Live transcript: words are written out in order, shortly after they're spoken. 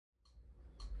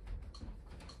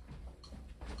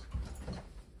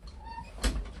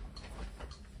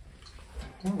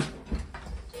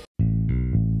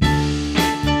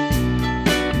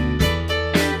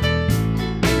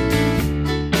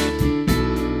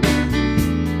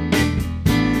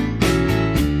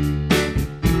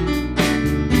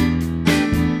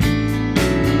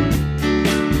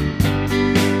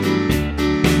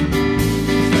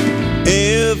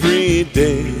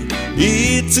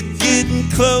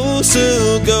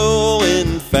closer,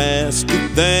 going faster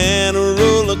than a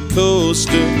roller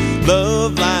coaster.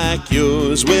 Love like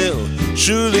yours will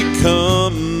surely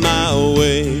come my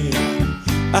way.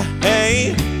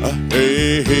 Hey,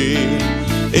 hey, hey.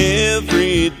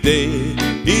 Every day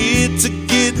it's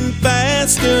getting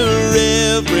faster.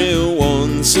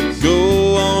 Everyone should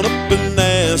go on up and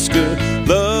ask her.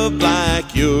 Love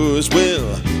like yours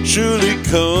will surely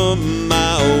come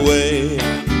my way.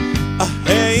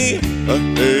 Hey,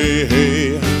 hey,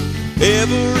 hey.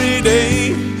 Every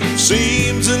day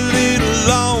seems a little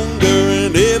longer,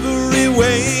 and every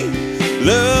way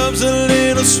love's a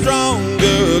little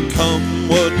stronger. Come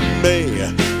what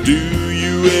may, do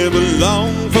you ever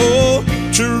long for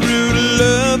true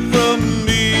love from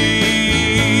me?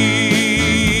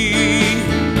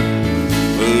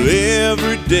 Well,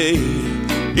 every day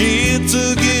it's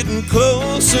getting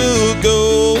closer,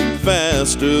 going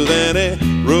faster than a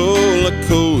roller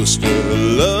coaster.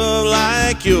 Love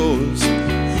like yours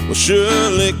will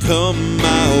surely come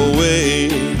my way.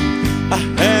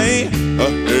 Hey,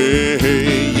 hey,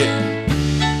 hey, yeah.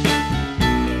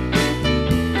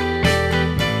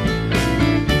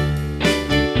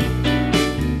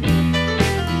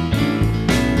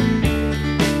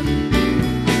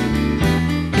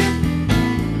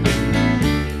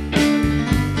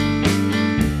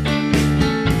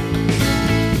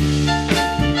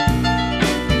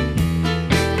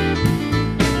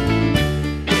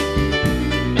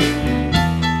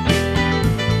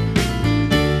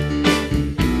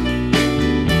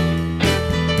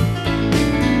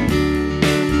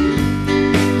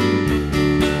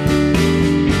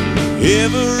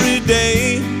 Every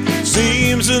day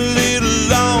seems a little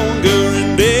longer,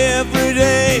 and every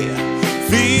day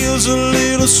feels a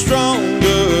little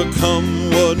stronger. Come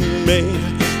what may,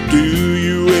 do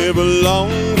you ever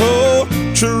long for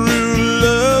true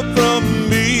love from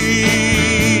me?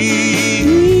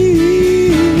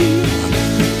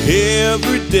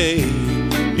 Every day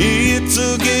it's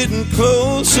getting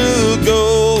closer,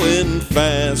 going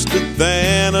faster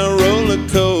than a roller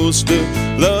coaster.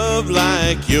 Love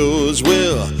like yours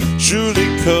will surely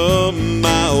come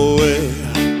my way.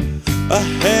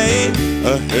 Hey,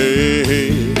 hey,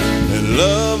 hey. And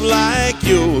love like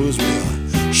yours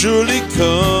will surely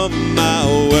come my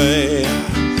way.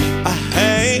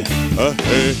 Hey,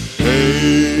 hey, hey.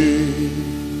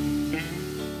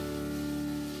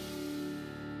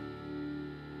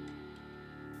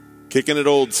 Kicking it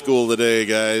old school today,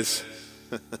 guys.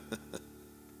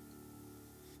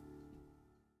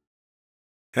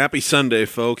 Happy Sunday,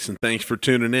 folks, and thanks for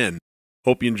tuning in.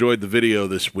 Hope you enjoyed the video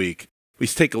this week.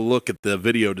 Please take a look at the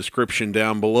video description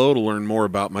down below to learn more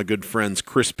about my good friends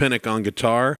Chris Pinnick on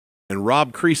guitar and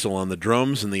Rob Creasel on the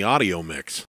drums and the audio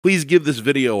mix. Please give this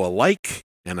video a like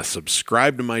and a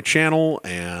subscribe to my channel,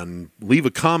 and leave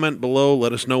a comment below.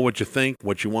 Let us know what you think,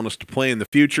 what you want us to play in the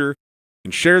future,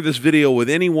 and share this video with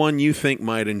anyone you think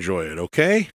might enjoy it,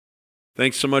 okay?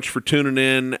 Thanks so much for tuning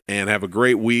in, and have a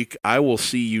great week. I will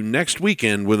see you next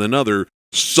weekend with another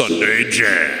Sunday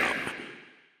Jam.